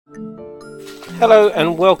Hello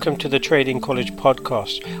and welcome to the Trading College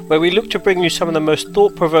podcast, where we look to bring you some of the most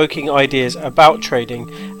thought-provoking ideas about trading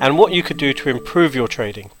and what you could do to improve your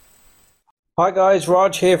trading. Hi guys,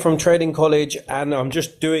 Raj here from Trading College, and I'm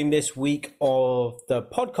just doing this week of the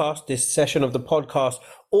podcast, this session of the podcast,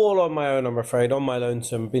 all on my own, I'm afraid, on my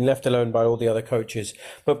lonesome, been left alone by all the other coaches,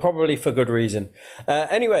 but probably for good reason.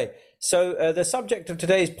 So the subject of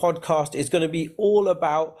today's podcast is going to be all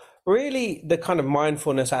about really the kind of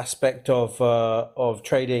mindfulness aspect of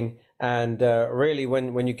trading, and really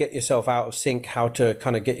when you get yourself out of sync, how to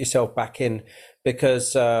kind of get yourself back in,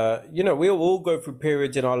 because we all go through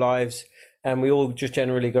periods in our lives, and we all just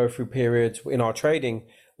generally go through periods in our trading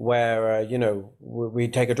where we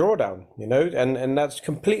take a drawdown, and that's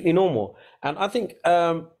completely normal. And I think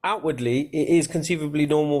outwardly it is conceivably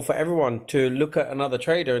normal for everyone to look at another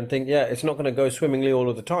trader and think, yeah, it's not going to go swimmingly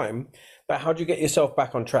all of the time, but how do you get yourself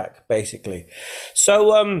back on track, basically?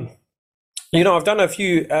 So I've done a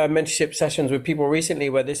few mentorship sessions with people recently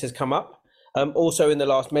where this has come up. Also in the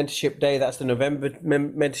last mentorship day, that's the November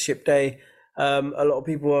mentorship day, a lot of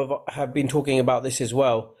people have been talking about this as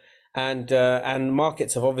well. And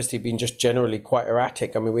markets have obviously been just generally quite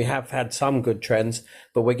erratic. I mean, we have had some good trends,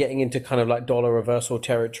 but we're getting into kind of like dollar reversal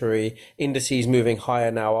territory, indices moving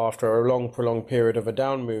higher now after a long, prolonged period of a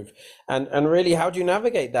down move. And really, how do you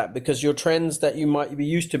navigate that? Because your trends that you might be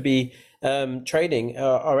used to be trading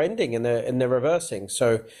are ending and they're reversing.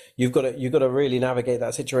 So you've got to really navigate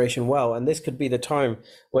that situation well. And this could be the time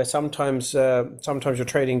where sometimes your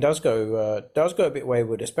trading does go a bit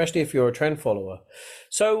wayward, especially if you're a trend follower.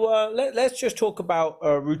 So let's just talk about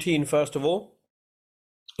routine first of all.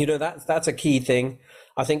 That's a key thing.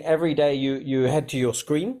 I think every day you head to your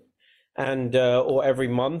screen, and or every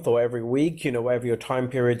month or every week, wherever your time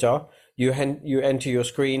periods are, you enter your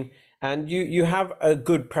screen. And you have a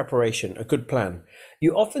good preparation, a good plan.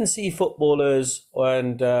 You often see footballers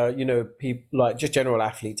and, people like just general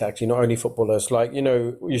athletes, actually, not only footballers, like,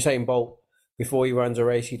 Usain Bolt, before he runs a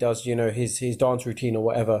race, he does, his dance routine or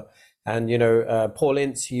whatever. And, Paul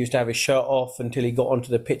Ince, he used to have his shirt off until he got onto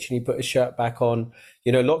the pitch and he put his shirt back on.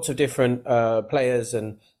 Lots of different players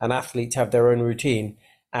and athletes have their own routine.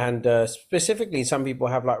 And specifically, some people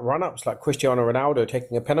have like run-ups, like Cristiano Ronaldo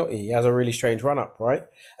taking a penalty. He has a really strange run-up, right?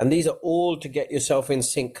 And these are all to get yourself in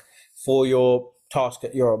sync for your task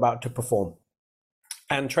that you're about to perform.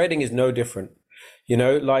 And trading is no different.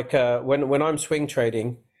 When I'm swing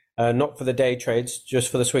trading, not for the day trades, just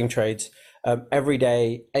for the swing trades, every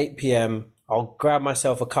day, 8 p.m., I'll grab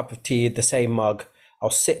myself a cup of tea, the same mug. I'll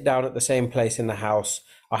sit down at the same place in the house.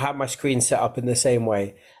 I'll have my screen set up in the same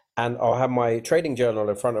way. And I'll have my trading journal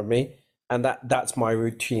in front of me, and that's my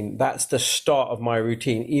routine. That's the start of my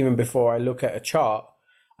routine. Even before I look at a chart,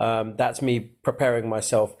 that's me preparing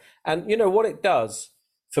myself. And what it does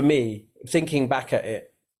for me, thinking back at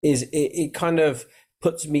it, is it kind of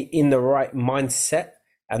puts me in the right mindset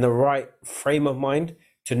and the right frame of mind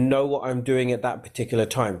to know what I'm doing at that particular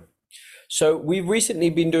time. So we've recently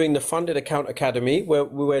been doing the Funded Account Academy,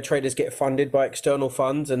 where traders get funded by external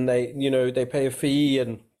funds, and they pay a fee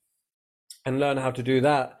and learn how to do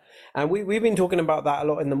that. And we've been talking about that a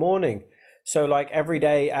lot in the morning. So like every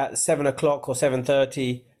day at 7 o'clock or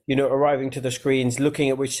 7:30, arriving to the screens, looking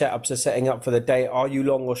at which setups are setting up for the day. Are you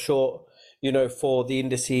long or short, for the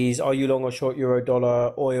indices? Are you long or short euro,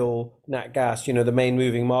 dollar, oil, nat gas, the main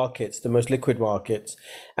moving markets, the most liquid markets?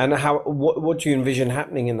 And what do you envision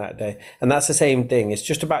happening in that day? And that's the same thing. It's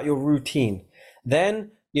just about your routine.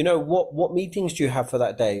 Then what meetings do you have for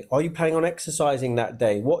that day? Are you planning on exercising that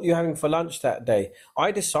day? What are you having for lunch that day?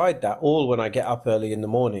 I decide that all when I get up early in the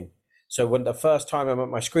morning. So when the first time I'm at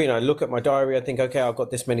my screen, I look at my diary, I think, okay, I've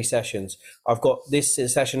got this many sessions. I've got this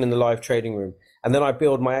session in the live trading room. And then I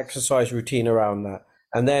build my exercise routine around that.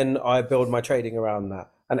 And then I build my trading around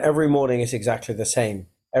that. And every morning is exactly the same.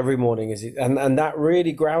 Every morning and that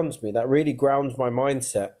really grounds me. That really grounds my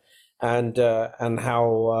mindset and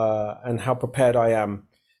how prepared I am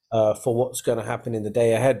for what's going to happen in the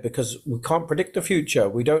day ahead, because we can't predict the future.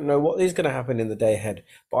 We don't know what is going to happen in the day ahead.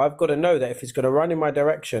 But I've got to know that if it's going to run in my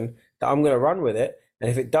direction, that I'm going to run with it. And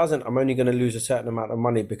if it doesn't, I'm only going to lose a certain amount of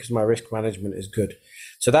money because my risk management is good.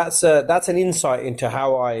 So that's an insight into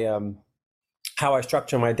how I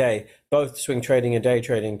structure my day, both swing trading and day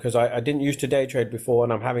trading, because I didn't used to day trade before,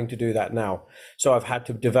 and I'm having to do that now. So I've had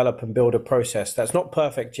to develop and build a process that's not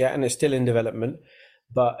perfect yet, and it's still in development.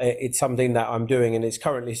 But it's something that I'm doing, and it's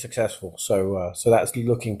currently successful. So that's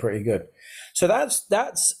looking pretty good. So that's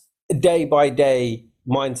day by day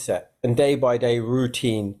mindset and day by day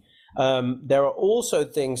routine. There are also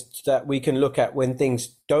things that we can look at when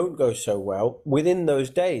things don't go so well within those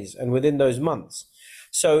days and within those months.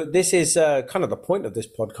 So this is kind of the point of this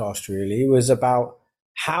podcast. Really was about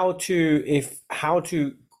how to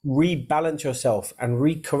rebalance yourself and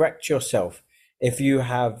recorrect yourself if you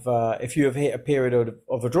have hit a period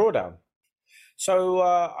of a drawdown. So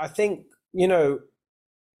I think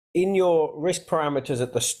in your risk parameters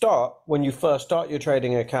at the start, when you first start your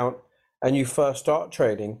trading account and you first start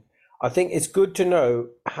trading, I think it's good to know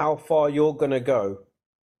how far you're going to go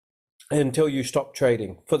until you stop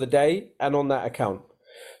trading for the day and on that account.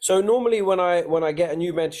 So normally when I get a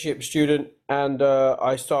new mentorship student and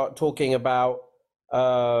I start talking about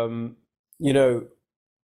you know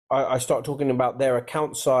I start talking about their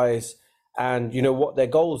account size and what their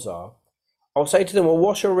goals are, I'll say to them, well,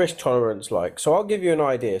 what's your risk tolerance like? So I'll give you an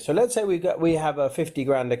idea. So let's say we have a 50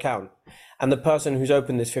 grand account and the person who's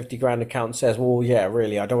opened this 50 grand account says, well, yeah,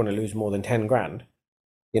 really, I don't want to lose more than 10 grand.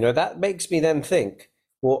 That makes me then think,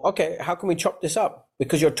 well, okay, how can we chop this up?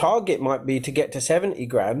 Because your target might be to get to 70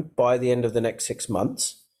 grand by the end of the next 6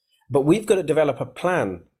 months, but we've got to develop a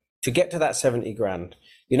plan to get to that 70 grand,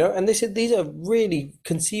 and these are really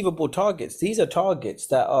conceivable targets. These are targets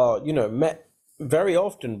that are, met very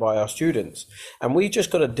often by our students, and we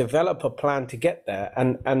just got to develop a plan to get there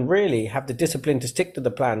and really have the discipline to stick to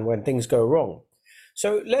the plan when things go wrong.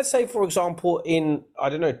 So let's say, for example, in, I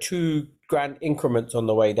don't know, 2 grand increments on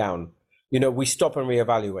the way down, we stop and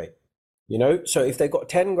reevaluate. So if they've got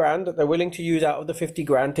 10 grand that they're willing to use out of the 50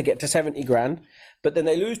 grand to get to 70 grand, but then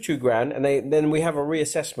they lose 2 grand and then we have a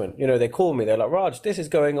reassessment. They call me, they're like, Raj, this is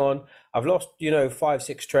going on. I've lost,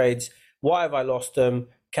 5-6 trades. Why have I lost them?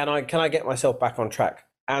 Can I get myself back on track?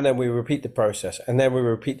 And then we repeat the process, and then we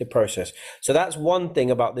repeat the process. So that's one thing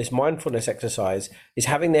about this mindfulness exercise, is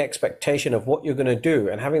having the expectation of what you're going to do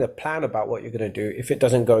and having a plan about what you're going to do if it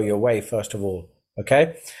doesn't go your way, first of all.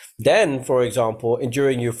 Okay. Then, for example,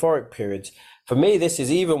 during euphoric periods, for me, this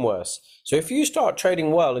is even worse. So if you start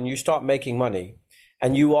trading well and you start making money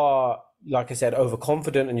and you are, like I said,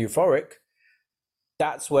 overconfident and euphoric,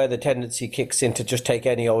 that's where the tendency kicks in to just take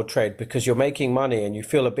any old trade, because you're making money and you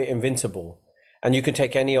feel a bit invincible and you can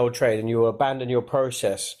take any old trade and you abandon your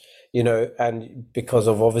process, and because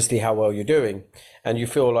of obviously how well you're doing, and you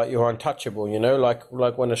feel like you're untouchable,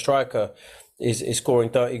 like when a striker is scoring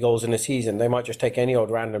 30 goals in a season, they might just take any old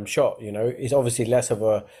random shot. It's obviously less of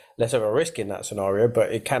a risk in that scenario,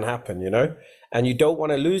 but it can happen, and you don't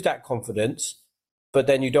want to lose that confidence, but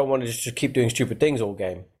then you don't want to just keep doing stupid things all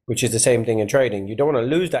game, which is the same thing in trading. You don't want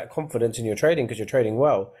to lose that confidence in your trading because you're trading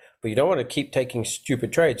well, but you don't want to keep taking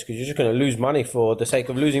stupid trades because you're just going to lose money for the sake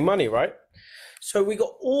of losing money, right? So we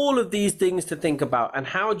got all of these things to think about. And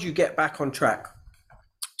how do you get back on track?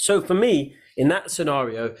 So for me, in that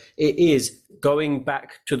scenario, it is going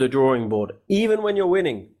back to the drawing board, even when you're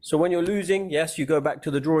winning. So when you're losing, yes, you go back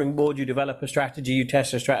to the drawing board, you develop a strategy, you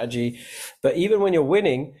test a strategy. But even when you're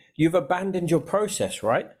winning, you've abandoned your process,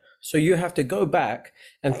 right? So you have to go back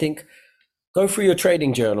and think, go through your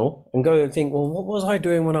trading journal and go and think, well, what was I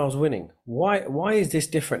doing when I was winning? Why is this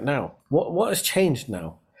different now? What has changed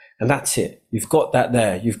now? And that's it. You've got that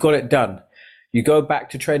there. You've got it done. You go back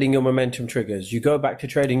to trading your momentum triggers. You go back to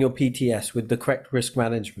trading your PTS with the correct risk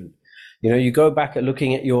management. You go back at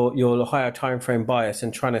looking at your higher time frame bias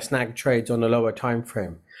and trying to snag trades on a lower time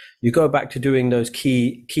frame. You go back to doing those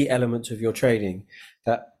key elements of your trading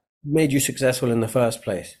that made you successful in the first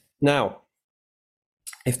place. Now,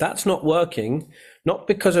 if that's not working, not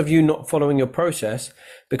because of you not following your process,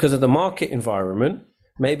 because of the market environment,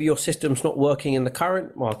 maybe your system's not working in the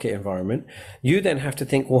current market environment, you then have to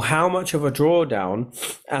think, well, how much of a drawdown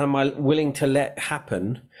am I willing to let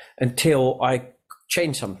happen until I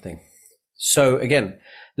change something? So again,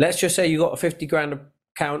 let's just say you got a 50 grand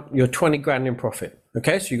account, you're 20 grand in profit.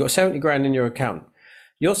 Okay, so you got 70 grand in your account.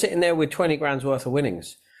 You're sitting there with 20 grand's worth of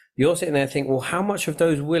winnings. You're sitting there thinking, well, how much of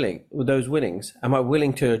those winnings am I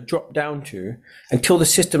willing to drop down to until the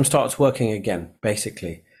system starts working again,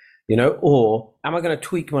 basically? Or am I going to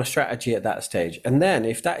tweak my strategy at that stage? And then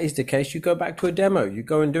if that is the case, you go back to a demo, you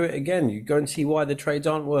go and do it again, you go and see why the trades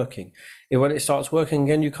aren't working. And when it starts working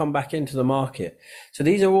again, you come back into the market. So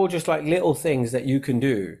these are all just like little things that you can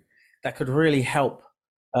do that could really help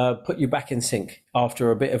put you back in sync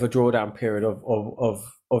after a bit of a drawdown period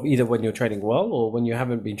of either when you're trading well or when you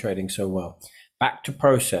haven't been trading so well. Back to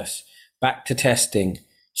process, back to testing.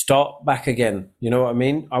 Start back again. You know what I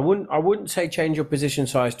mean? I wouldn't say change your position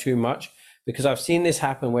size too much, because I've seen this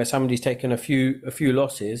happen where somebody's taken a few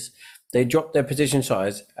losses, they drop their position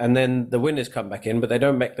size and then the winners come back in, but they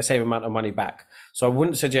don't make the same amount of money back. So I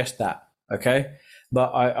wouldn't suggest that. Okay.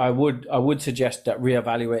 But I would suggest that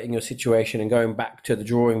reevaluating your situation and going back to the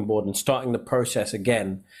drawing board and starting the process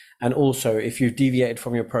again. And also, if you've deviated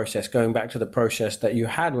from your process, going back to the process that you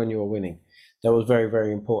had when you were winning. That was very,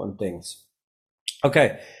 very important things.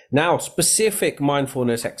 Okay, now specific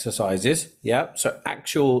mindfulness exercises. Yeah, so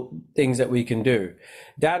actual things that we can do.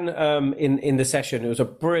 Dan, in the session, it was a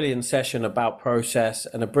brilliant session about process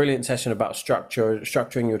and a brilliant session about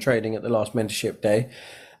structuring your trading at the last mentorship day.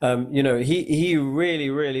 He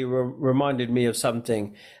really reminded me of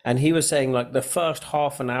something, and he was saying like the first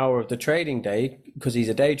half an hour of the trading day, because he's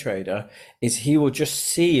a day trader, is he will just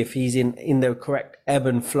see if he's in the correct ebb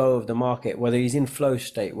and flow of the market, whether he's in flow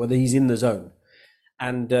state, whether he's in the zone.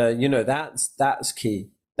 And that's key.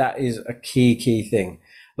 That is a key thing.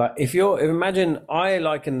 Like imagine, I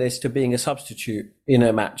liken this to being a substitute in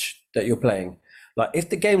a match that you're playing. Like if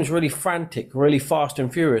the game's really frantic, really fast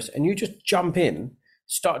and furious, and you just jump in,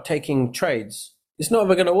 start taking trades, it's not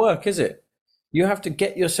ever going to work, is it? You have to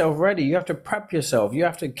get yourself ready. You have to prep yourself. You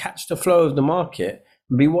have to catch the flow of the market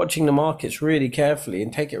and be watching the markets really carefully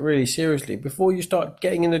and take it really seriously before you start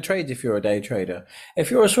getting into trades if you're a day trader.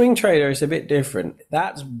 If you're a swing trader, it's a bit different.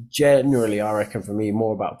 That's generally, I reckon, for me,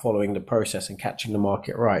 more about following the process and catching the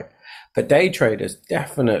market right. But day traders,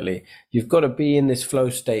 definitely, you've got to be in this flow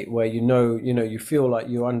state where you feel like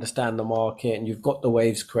you understand the market and you've got the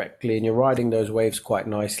waves correctly and you're riding those waves quite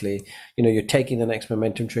nicely. You're taking the next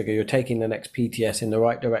momentum trigger, you're taking the next PTS in the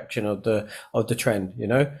right direction of the trend,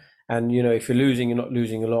 And if you're losing, you're not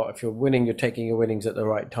losing a lot. If you're winning, you're taking your winnings at the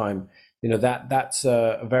right time. That's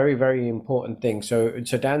a very, very important thing. So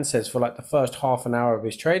Dan says for like the first half an hour of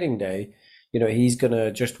his trading day, he's going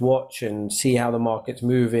to just watch and see how the market's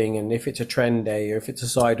moving. And if it's a trend day or if it's a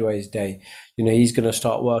sideways day, he's going to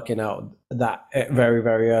start working out that very,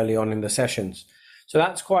 very early on in the sessions. So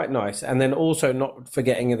that's quite nice. And then also not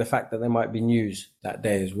forgetting the fact that there might be news that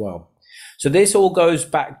day as well. So this all goes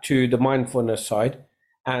back to the mindfulness side.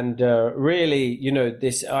 And really,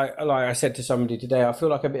 like I said to somebody today, I feel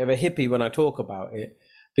like a bit of a hippie when I talk about it.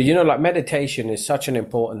 But, like meditation is such an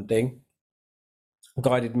important thing.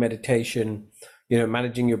 Guided meditation,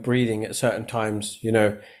 managing your breathing at certain times.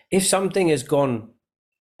 If something has gone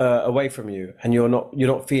away from you and you're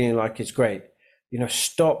not feeling like it's great,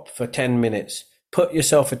 stop for 10 minutes. Put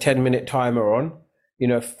yourself a 10-minute timer on.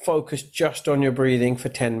 Focus just on your breathing for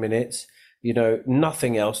 10 minutes.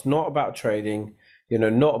 Nothing else. Not about trading.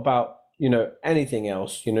 Not about, anything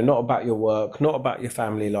else, not about your work, not about your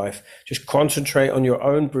family life. Just concentrate on your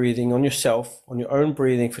own breathing, on yourself, on your own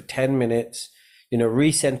breathing for 10 minutes,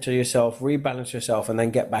 recenter yourself, rebalance yourself, and then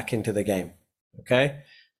get back into the game. Okay.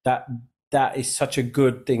 That is such a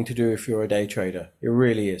good thing to do if you're a day trader. It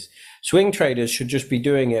really is. Swing traders should just be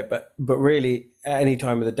doing it, but really at any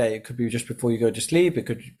time of the day. It could be just before you go to sleep. It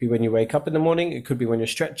could be when you wake up in the morning. It could be when you're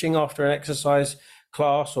stretching after an exercise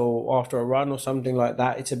class or after a run or something like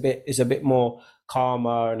that. It's a bit more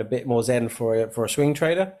calmer and a bit more zen for a swing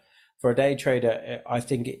trader. For a day trader, I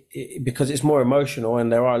think because it's more emotional, and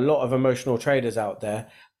there are a lot of emotional traders out there,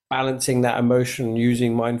 balancing that emotion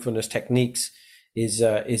using mindfulness techniques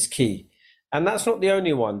is key. And that's not the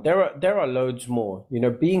only one. There are loads more.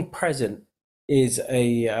 Being present is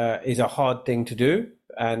a hard thing to do,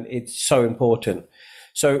 and it's so important.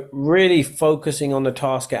 So really focusing on the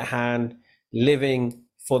task at hand, living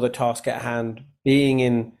for the task at hand, being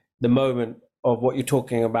in the moment of what you're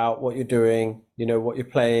talking about, what you're doing, what you're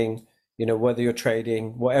playing, whether you're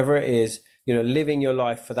trading, whatever it is, living your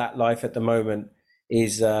life for that life at the moment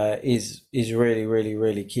is really, really,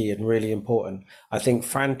 really key and really important. I think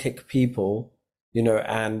frantic people,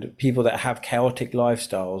 and people that have chaotic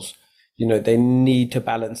lifestyles, they need to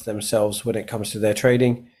balance themselves when it comes to their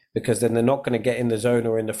trading, because then they're not going to get in the zone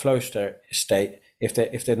or in the flow state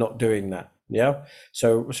if they're not doing that. Yeah.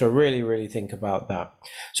 So really, really think about that.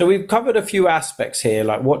 So we've covered a few aspects here,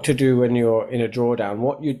 like what to do when you're in a drawdown,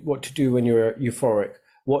 what to do when you're euphoric,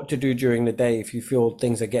 what to do during the day if you feel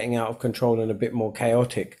things are getting out of control and a bit more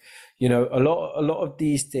chaotic. A lot of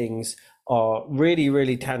these things are really,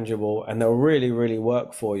 really tangible and they'll really, really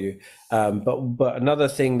work for you. But another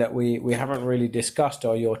thing that we haven't really discussed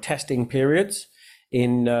are your testing periods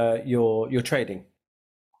in your trading.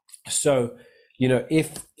 So,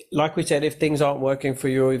 if, like we said, if things aren't working for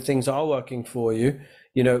you, or if things are working for you,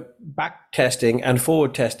 back testing and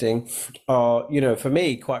forward testing are, for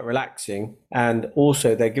me, quite relaxing. And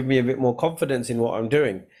also they give me a bit more confidence in what I'm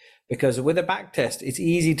doing, because with a back test, it's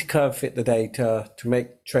easy to curve fit the data, to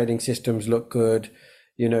make trading systems look good,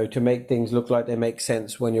 to make things look like they make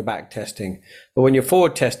sense when you're back testing. But when you're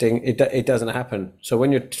forward testing, it doesn't happen. So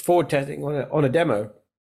when you're forward testing on a demo,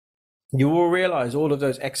 you will realize all of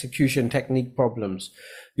those execution technique problems.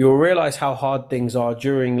 You will realize how hard things are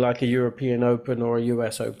during like a European Open or a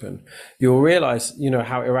US Open. You will realize,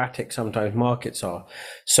 how erratic sometimes markets are.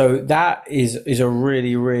 So that is a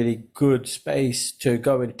really, really good space to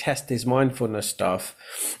go and test this mindfulness stuff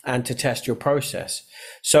and to test your process.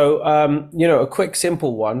 So, a quick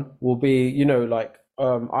simple one will be,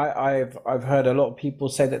 I've heard a lot of people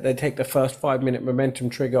say that they take the first 5 minute momentum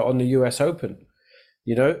trigger on the US Open.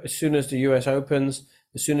 As soon as the US opens,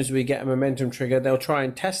 as soon as we get a momentum trigger, they'll try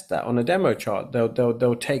and test that on a demo chart.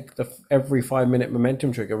 They'll take every 5 minute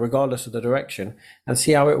momentum trigger, regardless of the direction, and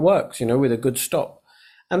see how it works, with a good stop.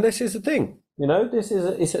 And this is the thing,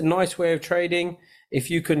 it's a nice way of trading. If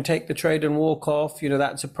you can take the trade and walk off,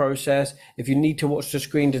 that's a process. If you need to watch the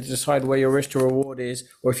screen to decide where your risk to reward is,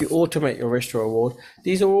 or if you automate your risk to reward,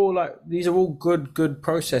 these are all good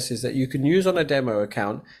processes that you can use on a demo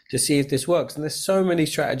account to see if this works. And there's so many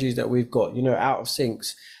strategies that we've got, out of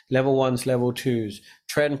syncs, level ones, level twos,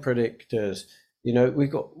 trend predictors.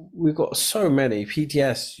 We've got so many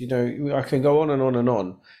PTS, I can go on and on and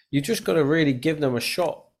on. You just got to really give them a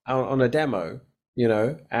shot on a demo,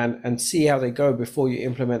 and see how they go before you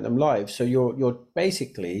implement them live. So you're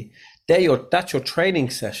basically that's your training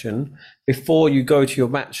session before you go to your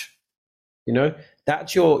match.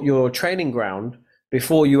 That's your training ground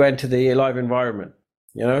before you enter the live environment.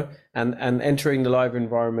 And entering the live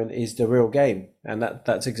environment is the real game, and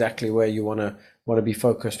that's exactly where you want to be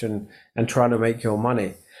focused and trying to make your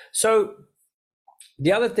money. So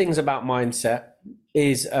the other things about mindset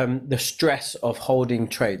is the stress of holding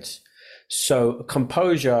trades. So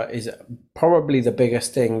composure is probably the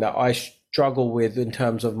biggest thing that I struggle with in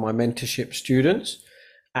terms of my mentorship students,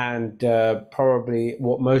 and probably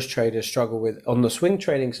what most traders struggle with on the swing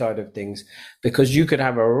trading side of things, because you could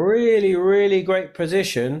have a really, really great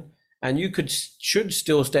position and you should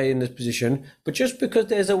still stay in this position, but just because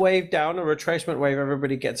there's a wave down, a retracement wave,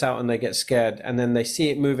 everybody gets out and they get scared, and then they see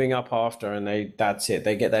it moving up after, and that's it.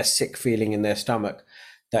 They get that sick feeling in their stomach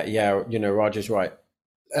that, Raj is right,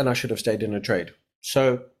 and I should have stayed in a trade.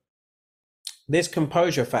 So this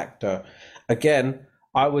composure factor, again,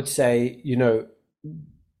 I would say,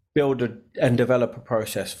 build and develop a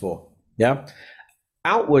process for. Yeah.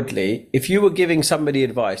 Outwardly, if you were giving somebody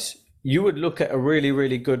advice, you would look at a really,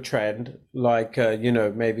 really good trend, like,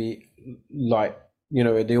 maybe like,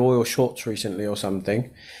 the oil shorts recently or something.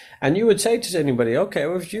 And you would say to anybody, okay,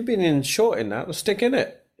 well, if you've been in short in that, well, stick in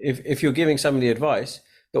it. If you're giving somebody advice.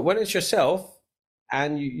 But when it's yourself,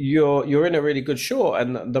 and you're in a really good short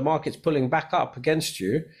and the market's pulling back up against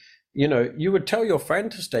you, you would tell your friend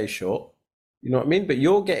to stay short, you know what I mean? But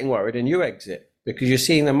you're getting worried and you exit because you're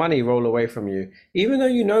seeing the money roll away from you, even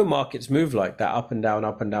though markets move like that, up and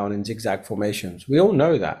down in zigzag formations. We all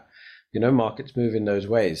know that, markets move in those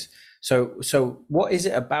ways. So what is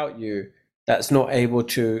it about you that's not able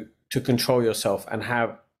to control yourself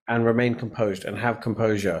and remain composed and have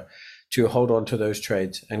composure to hold on to those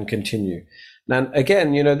trades and continue? Now,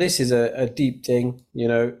 again, this is a deep thing.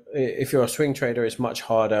 If you're a swing trader, it's much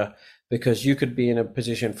harder because you could be in a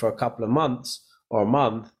position for a couple of months or a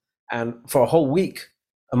month, and for a whole week,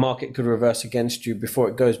 a market could reverse against you before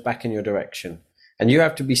it goes back in your direction. And you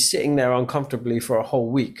have to be sitting there uncomfortably for a whole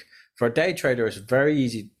week. For a day trader, it's very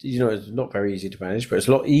easy, it's not very easy to manage, but it's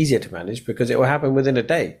a lot easier to manage because it will happen within a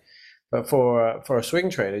day. But for a swing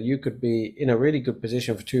trader, you could be in a really good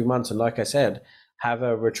position for 2 months. And like I said, have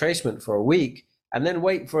a retracement for a week and then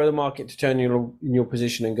wait for the market to turn in your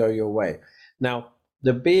position and go your way. Now,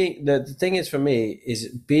 the thing is for me is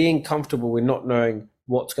being comfortable with not knowing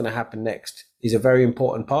what's going to happen next is a very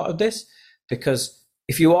important part of this, because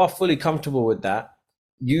if you are fully comfortable with that,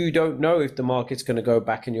 you don't know if the market's going to go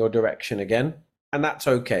back in your direction again, and that's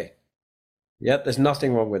okay. Yeah, there's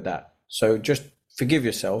nothing wrong with that. So just forgive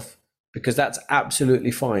yourself, because that's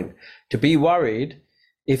absolutely fine. To be worried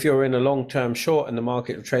if you're in a long-term short and the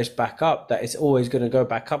market will trace back up, that it's always going to go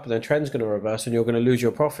back up and the trend's going to reverse and you're going to lose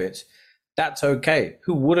your profits, that's okay.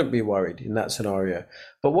 Who wouldn't be worried in that scenario?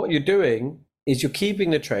 But what you're doing is you're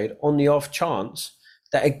keeping the trade on the off chance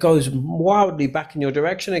that it goes wildly back in your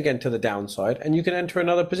direction again to the downside and you can enter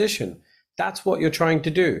another position. That's what you're trying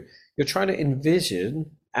to do. You're trying to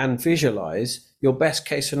envision and visualize your best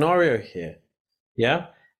case scenario here. Yeah.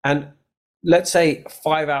 And let's say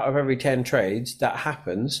 5 out of every 10 trades that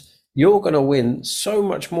happens, you're going to win so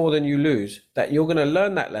much more than you lose that you're going to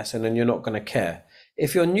learn that lesson and you're not going to care.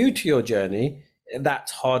 If you're new to your journey,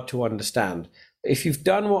 that's hard to understand. If you've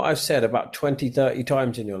done what I've said about 20, 30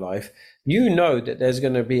 times in your life, you know that there's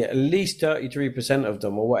going to be at least 33% of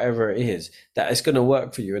them or whatever it is that is going to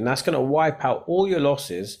work for you. And that's going to wipe out all your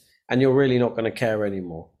losses and you're really not going to care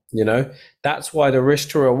anymore. You know, that's why the risk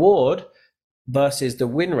to reward versus the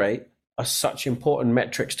win rate are such important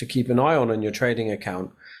metrics to keep an eye on your trading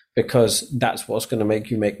account, because that's what's going to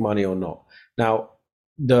make you make money or not. Now,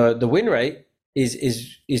 the win rate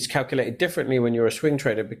is calculated differently when you're a swing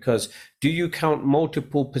trader, because do you count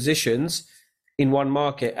multiple positions in one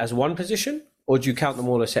market as one position, or do you count them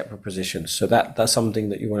all as separate positions? So that's something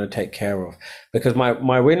that you want to take care of, because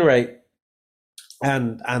my win rate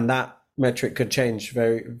and that metric could change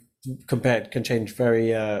very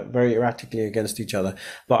very erratically against each other,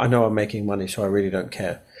 but I know I'm making money, so I really don't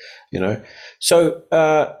care, you know. So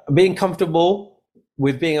being comfortable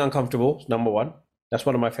with being uncomfortable is number one. That's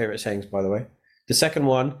one of my favorite sayings, by the way. The second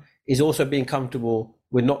one is also being comfortable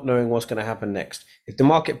with not knowing what's going to happen next. If the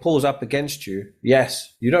market pulls up against you,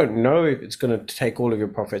 yes, you don't know if it's going to take all of your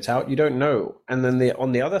profits out. You don't know. And then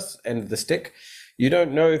on the other end of the stick, you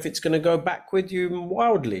don't know if it's going to go back with you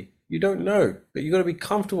wildly. You don't know, but you've got to be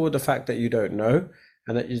comfortable with the fact that you don't know,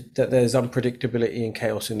 and that there's unpredictability and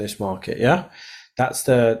chaos in this market. Yeah, that's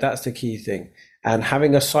the key thing. And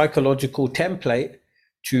having a psychological template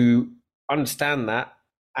to understand that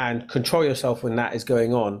and control yourself when that is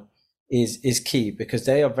going on is key, because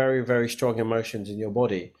they are very, very strong emotions in your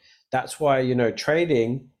body. That's why, you know,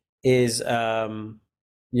 trading is,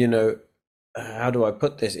 you know, how do I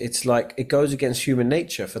put this? It's like it goes against human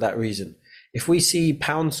nature for that reason. If we see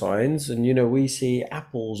pound signs and, you know, we see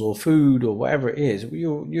apples or food or whatever it is,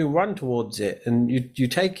 you run towards it and you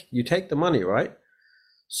take the money, right?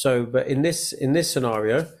 So, but in this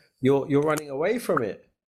scenario, you're running away from it.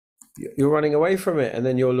 You're running away from it, and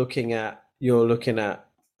then you're looking at your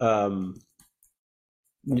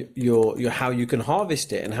how you can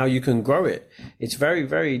harvest it and how you can grow it. It's very,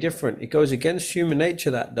 very different. It goes against human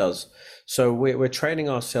nature, that does. So we're training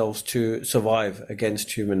ourselves to survive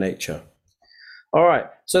against human nature. All right,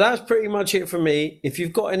 so that's pretty much it for me. If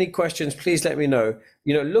you've got any questions, please let me know.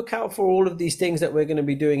 You know, look out for all of these things that we're going to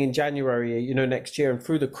be doing in January, you know, next year and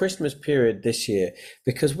through the Christmas period this year,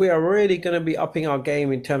 because we are really going to be upping our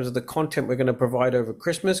game in terms of the content we're going to provide over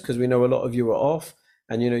Christmas, because we know a lot of you are off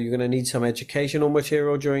and, you know, you're going to need some educational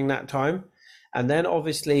material during that time. And then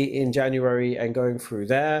obviously in January and going through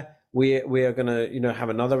there, we are going to, you know, have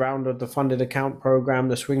another round of the funded account program,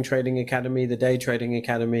 the Swing Trading Academy, the Day Trading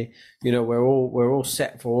Academy. You know, we're all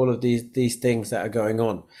set for all of these things that are going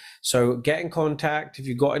on. So get in contact if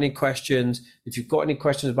you've got any questions. If you've got any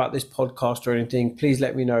questions about this podcast or anything, please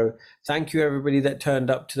let me know. Thank you everybody that turned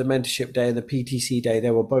up to the Mentorship Day and the PTC Day.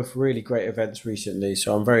 They were both really great events recently,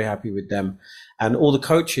 so I'm very happy with them. And all the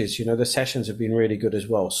coaches, you know, the sessions have been really good as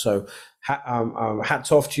well. So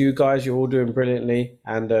hats off to you guys. You're all doing brilliantly,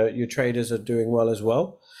 and your traders are doing well as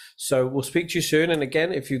well. So we'll speak to you soon. And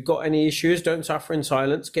again, if you've got any issues, don't suffer in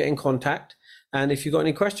silence. Get in contact. And if you've got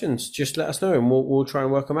any questions, just let us know and we'll try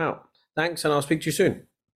and work them out. Thanks, and I'll speak to you soon.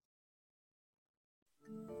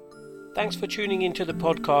 Thanks for tuning into the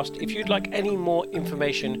podcast. If you'd like any more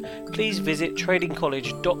information, please visit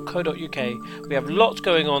tradingcollege.co.uk. We have lots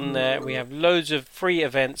going on there. We have loads of free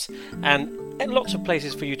events and lots of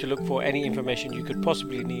places for you to look for any information you could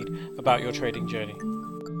possibly need about your trading journey.